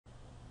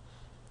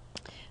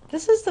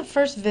This is the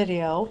first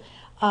video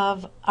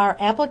of our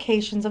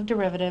applications of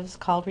derivatives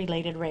called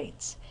related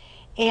rates.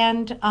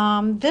 And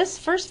this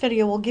first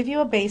video will give you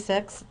a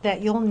basics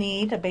that you'll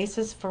need, a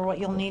basis for what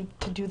you'll need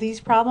to do these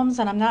problems.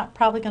 And I'm not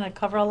probably going to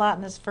cover a lot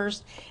in this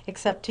first,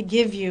 except to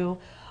give you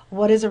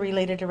what is a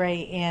related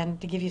rate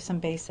and to give you some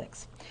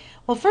basics.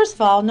 Well, first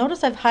of all,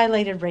 notice I've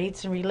highlighted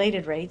rates and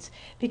related rates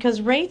because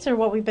rates are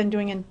what we've been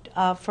doing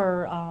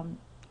for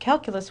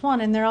Calculus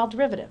 1, and they're all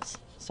derivatives.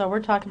 So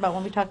we're talking about,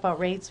 when we talk about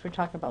rates, we're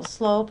talking about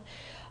slope,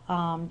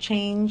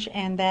 change,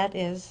 and that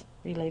is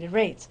related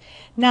rates.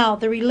 Now,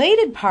 the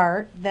related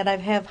part that I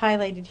have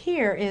highlighted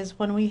here is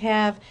when we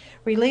have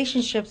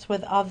relationships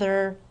with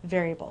other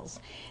variables.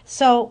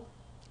 So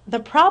the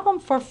problem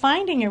for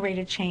finding a rate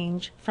of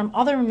change from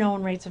other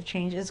known rates of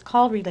change is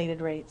called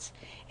related rates.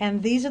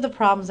 And these are the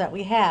problems that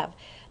we have.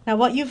 Now,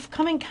 what you've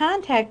come in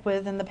contact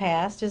with in the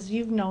past is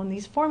you've known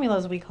these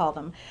formulas, we call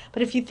them.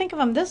 But if you think of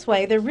them this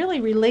way, they're really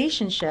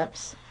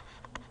relationships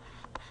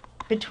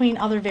between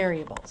other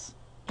variables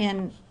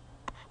and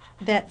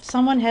that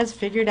someone has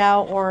figured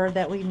out or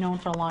that we've known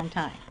for a long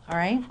time. All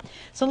right?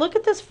 So look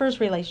at this first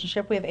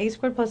relationship. We have a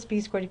squared plus b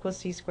squared equals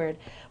c squared,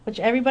 which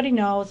everybody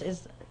knows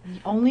is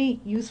only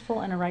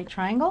useful in a right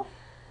triangle.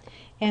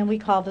 And we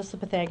call this the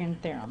Pythagorean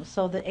Theorem.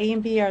 So the a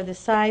and b are the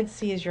sides,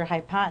 c is your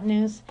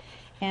hypotenuse,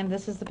 and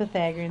this is the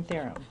Pythagorean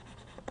Theorem.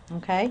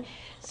 Okay?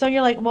 So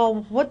you're like,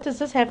 well, what does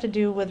this have to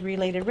do with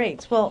related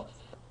rates? Well,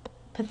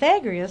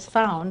 Pythagoras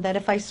found that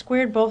if I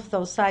squared both of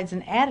those sides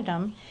and added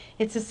them,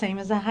 it's the same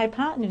as a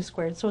hypotenuse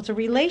squared. So it's a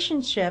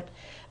relationship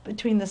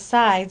between the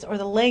sides or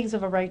the legs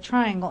of a right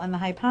triangle and the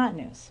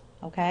hypotenuse.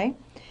 Okay?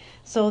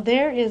 So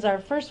there is our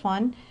first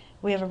one.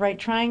 We have a right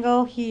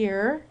triangle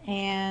here,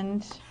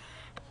 and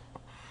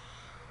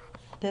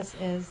this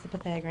is the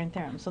Pythagorean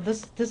theorem. So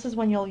this is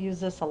when you'll use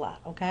this a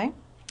lot. Okay?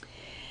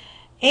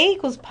 A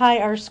equals pi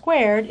r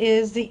squared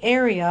is the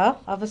area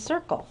of a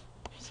circle.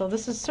 So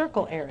this is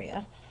circle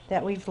area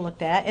that we've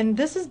looked at, and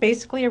this is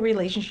basically a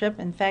relationship.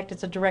 In fact,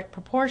 it's a direct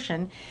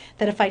proportion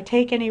that if I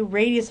take any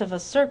radius of a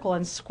circle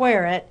and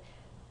square it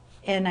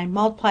and I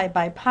multiply it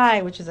by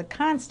pi, which is a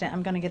constant,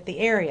 I'm going to get the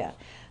area.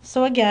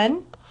 So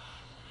again,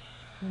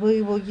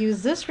 we will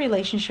use this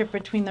relationship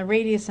between the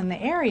radius and the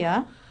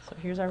area. So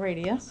here's our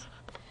radius.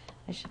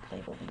 I should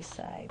label these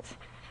sides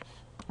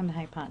and the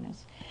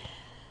hypotenuse.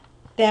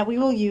 That we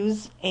will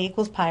use a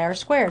equals pi r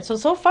squared.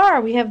 So far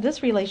we have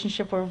this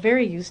relationship we're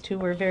very used to.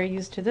 We're very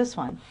used to this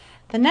one.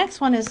 The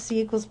next one is c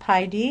equals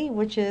pi d,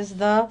 which is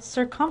the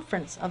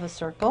circumference of a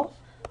circle,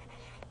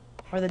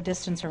 or the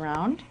distance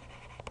around.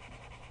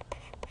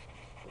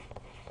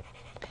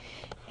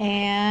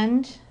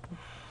 And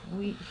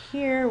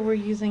here we're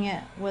using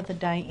it with a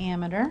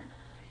diameter,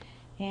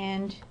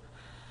 and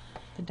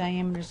the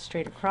diameter is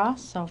straight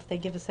across, so if they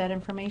give us that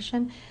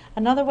information.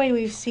 Another way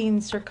we've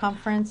seen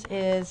circumference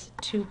is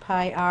 2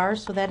 pi r,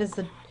 so that is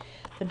the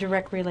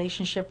direct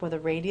relationship with a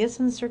radius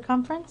and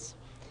circumference.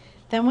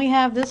 Then we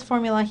have this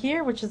formula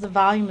here, which is the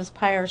volume is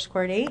pi r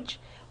squared h,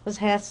 which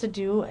has to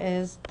do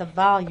is the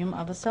volume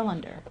of a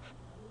cylinder.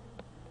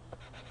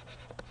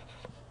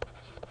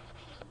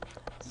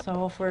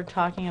 So if we're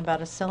talking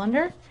about a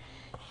cylinder,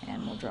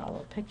 and we'll draw a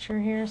little picture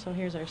here. So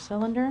here's our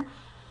cylinder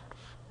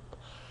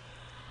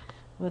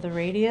with a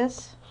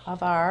radius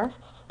of r,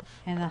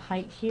 and the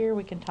height here,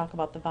 we can talk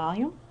about the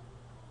volume.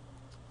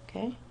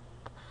 Okay.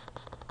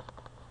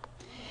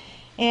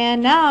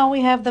 And now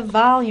we have the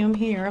volume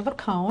here of a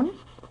cone.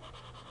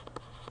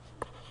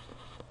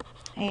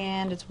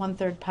 And it's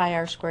 1/3 pi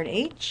r squared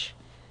h.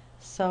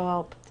 So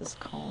I'll put this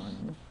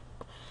cone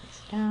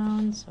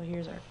down. So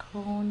here's our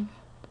cone.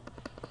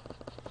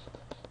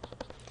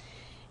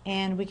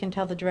 And we can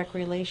tell the direct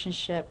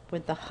relationship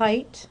with the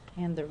height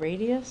and the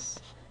radius.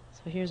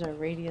 So here's our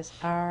radius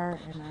r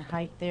and our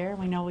height there.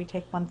 We know we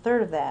take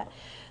 1/3 of that.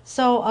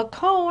 So a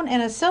cone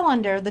and a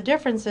cylinder, the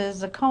difference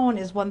is the cone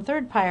is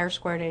 1/3 pi r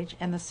squared h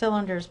and the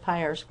cylinder is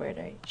pi r squared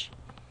h.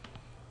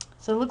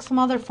 So look some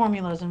other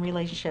formulas and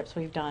relationships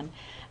we've done.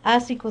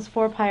 S equals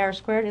 4 pi r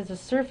squared is the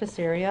surface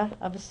area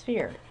of a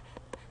sphere.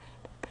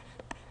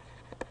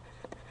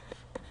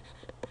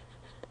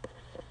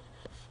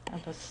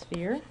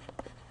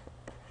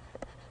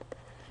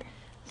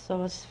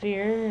 So a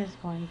sphere is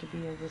going to be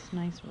this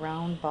nice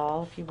round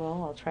ball, if you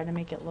will. I'll try to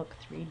make it look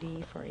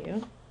 3D for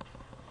you.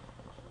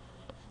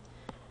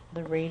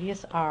 The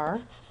radius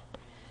r,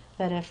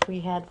 that if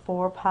we had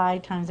 4 pi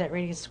times that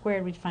radius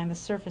squared, we'd find the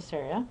surface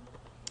area.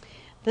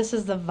 This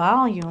is the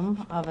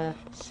volume of a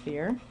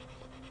sphere.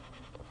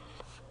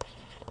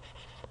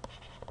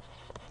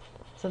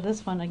 So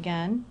this one,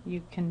 again,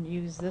 you can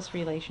use this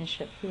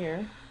relationship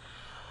here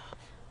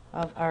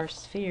of our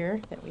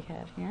sphere that we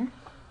have here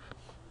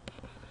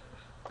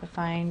to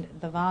find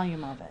the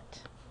volume of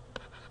it.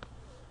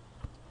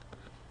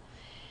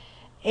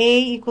 A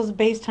equals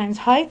base times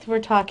height. We're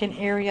talking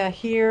area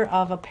here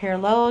of a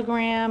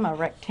parallelogram, a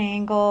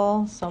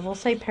rectangle. So we'll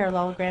say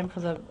parallelogram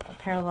because a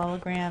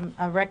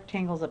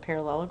rectangle is a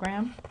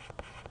parallelogram.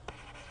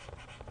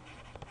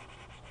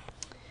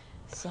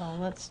 So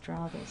let's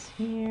draw this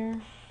here.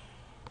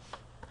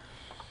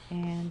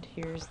 And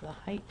here's the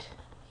height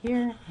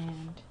here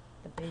and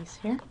the base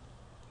here.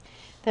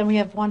 Then we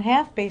have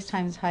 1/2 base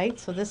times height.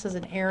 So this is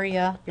an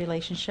area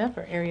relationship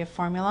or area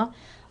formula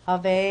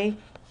of a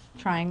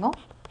triangle.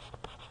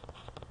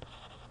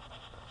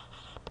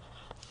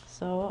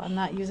 So I'm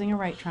not using a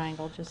right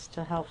triangle just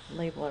to help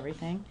label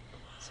everything.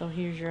 So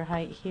here's your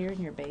height here and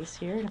your base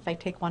here. And if I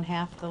take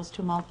 1/2 of those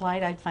two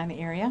multiplied, I'd find the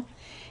area.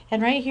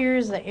 And right here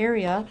is the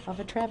area of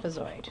a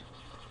trapezoid.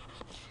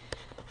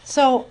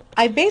 So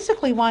I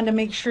basically wanted to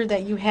make sure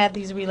that you had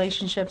these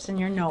relationships in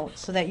your notes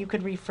so that you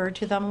could refer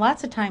to them.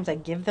 Lots of times I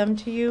give them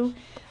to you,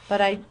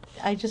 but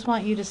I just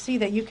want you to see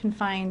that you can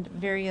find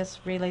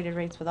various related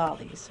rates with all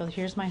these. So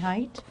here's my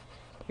height,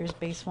 here's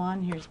base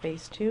 1, here's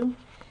base 2,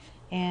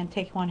 and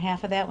take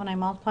 1/2 of that when I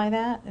multiply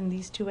that, and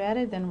these two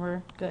added, then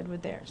we're good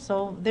with there.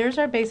 So there's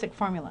our basic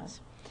formulas.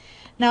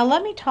 Now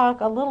let me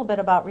talk a little bit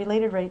about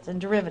related rates and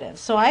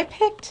derivatives. So I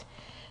picked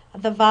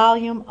the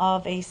volume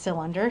of a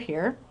cylinder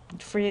here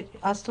for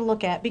us to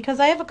look at because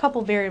I have a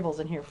couple variables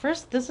in here.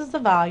 First, this is the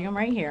volume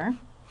right here.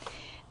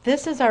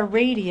 This is our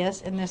radius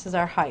and this is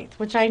our height,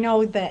 which I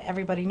know that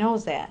everybody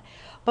knows that.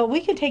 But we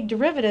can take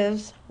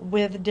derivatives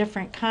with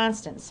different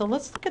constants. So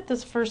let's look at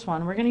this first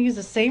one. We're going to use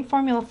the same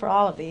formula for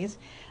all of these,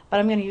 but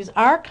I'm going to use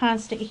R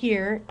constant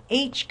here,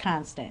 H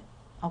constant.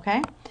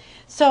 Okay?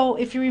 So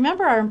if you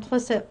remember our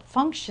implicit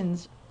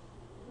functions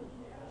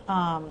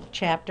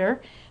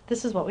chapter,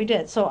 this is what we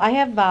did. So I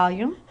have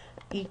volume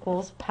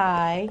equals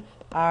pi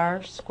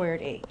r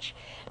squared h.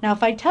 Now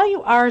if I tell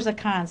you r is a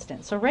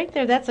constant, so right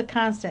there that's a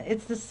constant.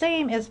 It's the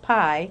same as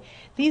pi.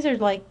 These are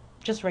like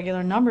just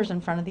regular numbers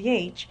in front of the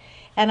h.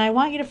 And I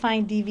want you to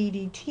find dv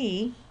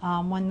dt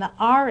when the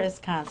r is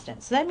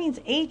constant. So that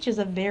means h is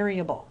a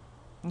variable.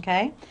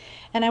 Okay?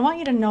 And I want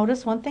you to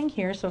notice one thing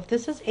here. So if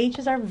this is h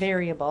is our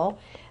variable,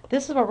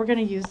 this is what we're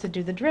going to use to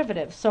do the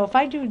derivative. So if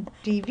I do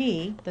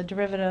dv, the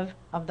derivative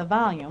of the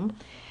volume,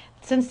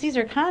 since these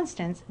are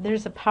constants,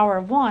 there's a power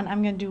of 1.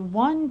 I'm going to do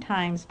 1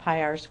 times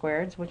pi r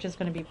squared, which is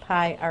going to be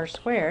pi r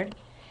squared.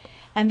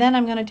 And then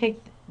I'm going to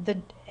take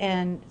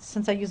and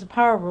since I use a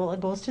power rule, it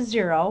goes to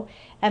 0.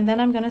 And then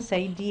I'm going to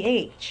say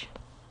dh,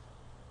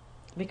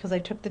 because I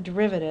took the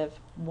derivative.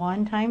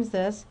 1 times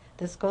this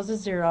goes to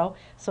 0,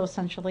 so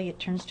essentially it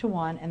turns to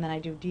 1, and then I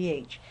do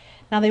dh.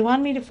 Now they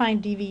wanted me to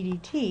find dv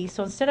dt,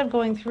 so instead of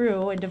going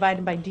through and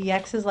dividing by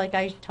dx's like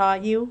I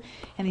taught you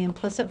in the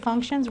implicit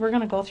functions, we're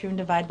going to go through and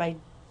divide by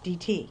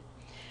dt.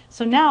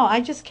 So now I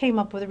just came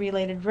up with a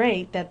related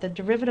rate that the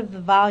derivative of the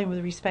volume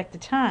with respect to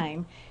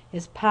time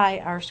is pi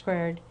r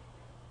squared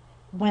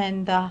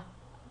when the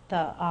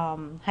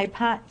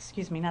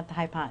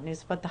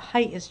hypotenuse, but the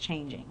height is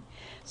changing.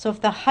 So if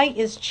the height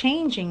is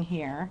changing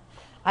here,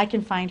 I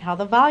can find how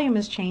the volume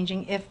is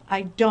changing if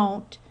I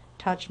don't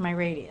touch my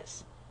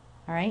radius.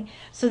 All right?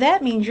 So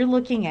that means you're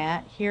looking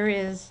at, here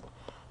is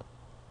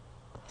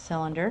a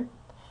cylinder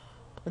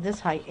with this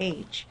height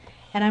h,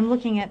 and I'm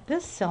looking at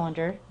this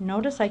cylinder.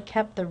 Notice I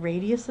kept the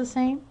radius the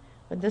same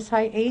with this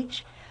height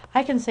h.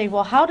 I can say,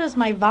 well, how does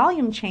my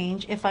volume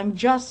change if I'm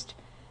just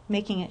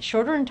making it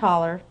shorter and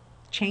taller,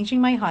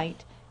 changing my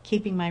height,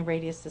 keeping my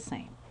radius the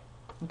same?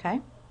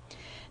 Okay?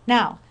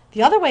 Now,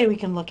 the other way we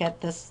can look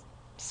at this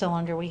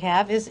cylinder we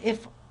have is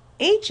if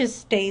h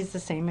stays the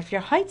same, if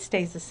your height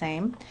stays the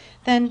same,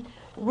 then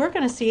we're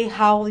going to see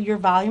how your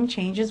volume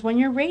changes when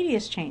your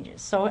radius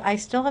changes. So I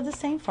still have the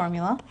same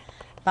formula.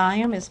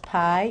 Volume is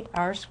pi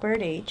r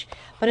squared h,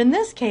 but in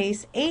this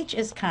case h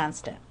is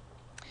constant.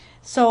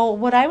 So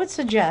what I would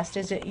suggest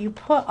is that you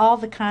put all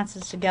the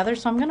constants together.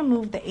 So I'm going to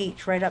move the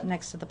h right up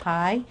next to the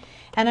pi,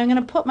 and I'm going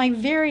to put my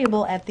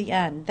variable at the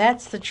end.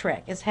 That's the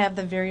trick, is have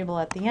the variable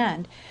at the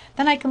end.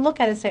 Then I can look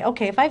at it and say,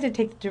 okay, if I have to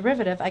take the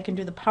derivative, I can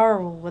do the power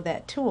rule with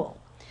that tool.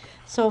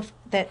 So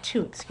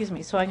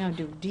so I'm going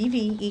to do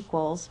dv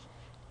equals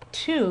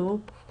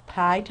 2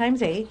 pi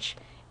times h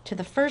to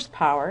the first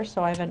power,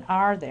 so I have an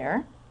r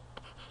there.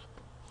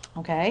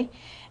 Okay,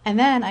 and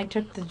then I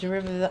took the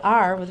derivative of the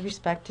r with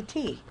respect to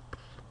t.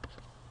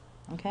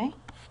 Okay,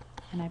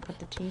 and I put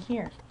the t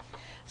here.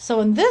 So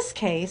in this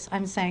case,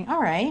 I'm saying,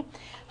 all right,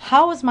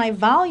 how is my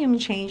volume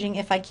changing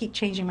if I keep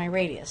changing my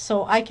radius?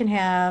 So I can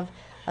have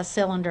a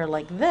cylinder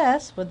like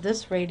this with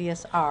this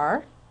radius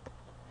r,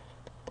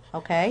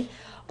 okay,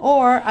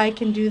 or I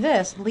can do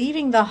this,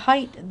 leaving the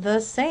height the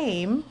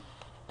same,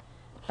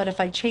 but if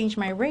I change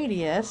my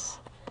radius,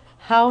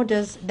 how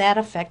does that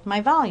affect my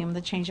volume,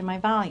 the change in my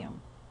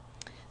volume?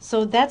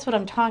 So that's what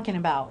I'm talking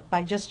about,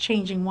 by just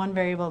changing one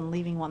variable and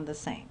leaving one the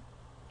same.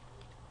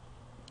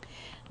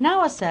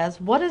 Now it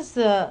says, what is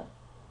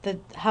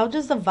how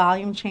does the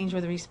volume change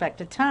with respect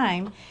to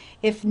time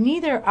if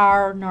neither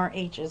r nor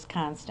h is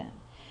constant?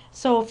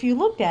 So if you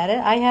looked at it,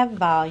 I have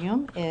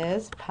volume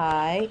is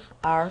pi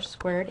r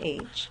squared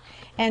h.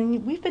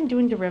 And we've been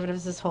doing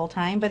derivatives this whole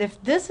time, but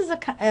if this is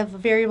a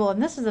variable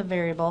and this is a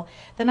variable,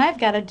 then I've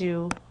got to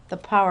do the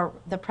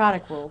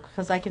product rule,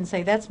 because I can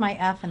say that's my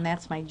f and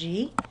that's my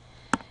g.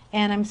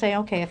 And I'm saying,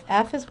 okay, if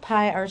f is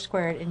pi r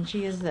squared and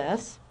g is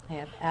this, I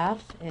have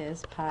f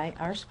is pi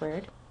r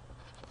squared.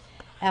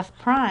 F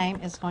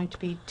prime is going to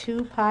be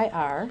 2 pi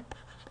r.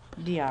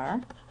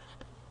 dr.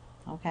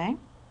 Okay?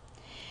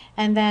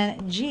 And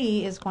then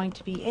g is going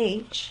to be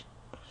h,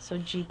 so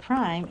g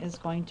prime is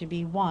going to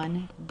be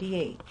 1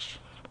 dh.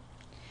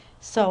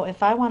 So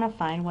if I want to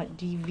find what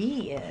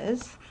dv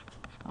is,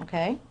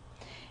 okay,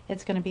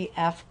 it's going to be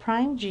f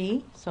prime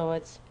g, so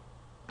it's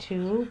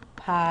 2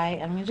 pi,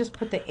 I'm going to just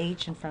put the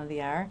h in front of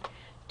the r,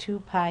 2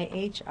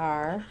 pi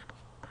hr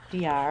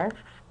dr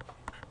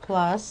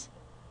plus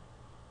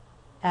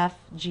f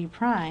g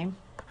prime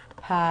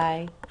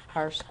pi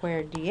r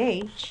squared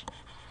dh,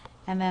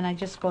 and then I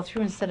just go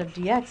through, instead of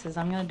dx's,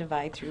 I'm going to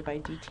divide through by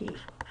dt.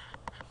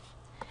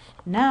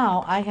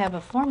 Now I have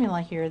a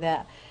formula here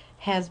that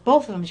has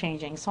both of them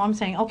changing. So I'm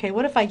saying, okay,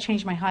 what if I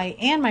change my height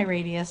and my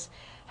radius?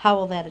 How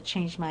will that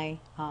change my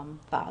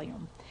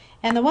volume?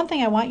 And the one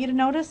thing I want you to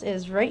notice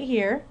is right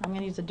here, I'm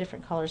going to use a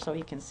different color so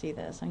you can see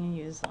this. I'm going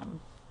to use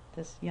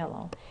this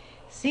yellow.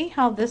 See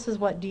how this is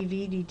what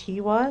dv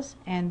dt was?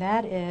 And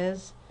that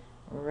is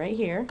right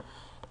here.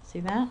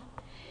 See that?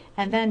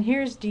 And then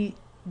here's dv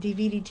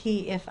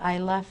dt if I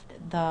left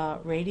the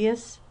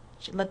radius,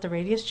 let the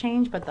radius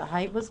change, but the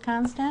height was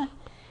constant.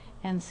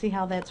 And see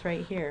how that's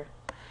right here.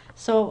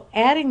 So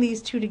adding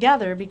these two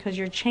together, because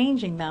you're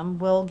changing them,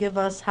 will give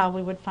us how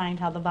we would find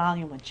how the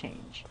volume would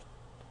change.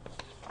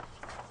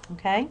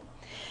 Okay?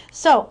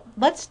 So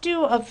let's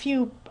do a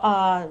few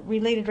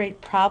related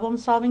rate problem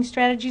solving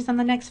strategies on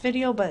the next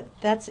video, but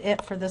that's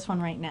it for this one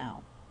right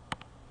now.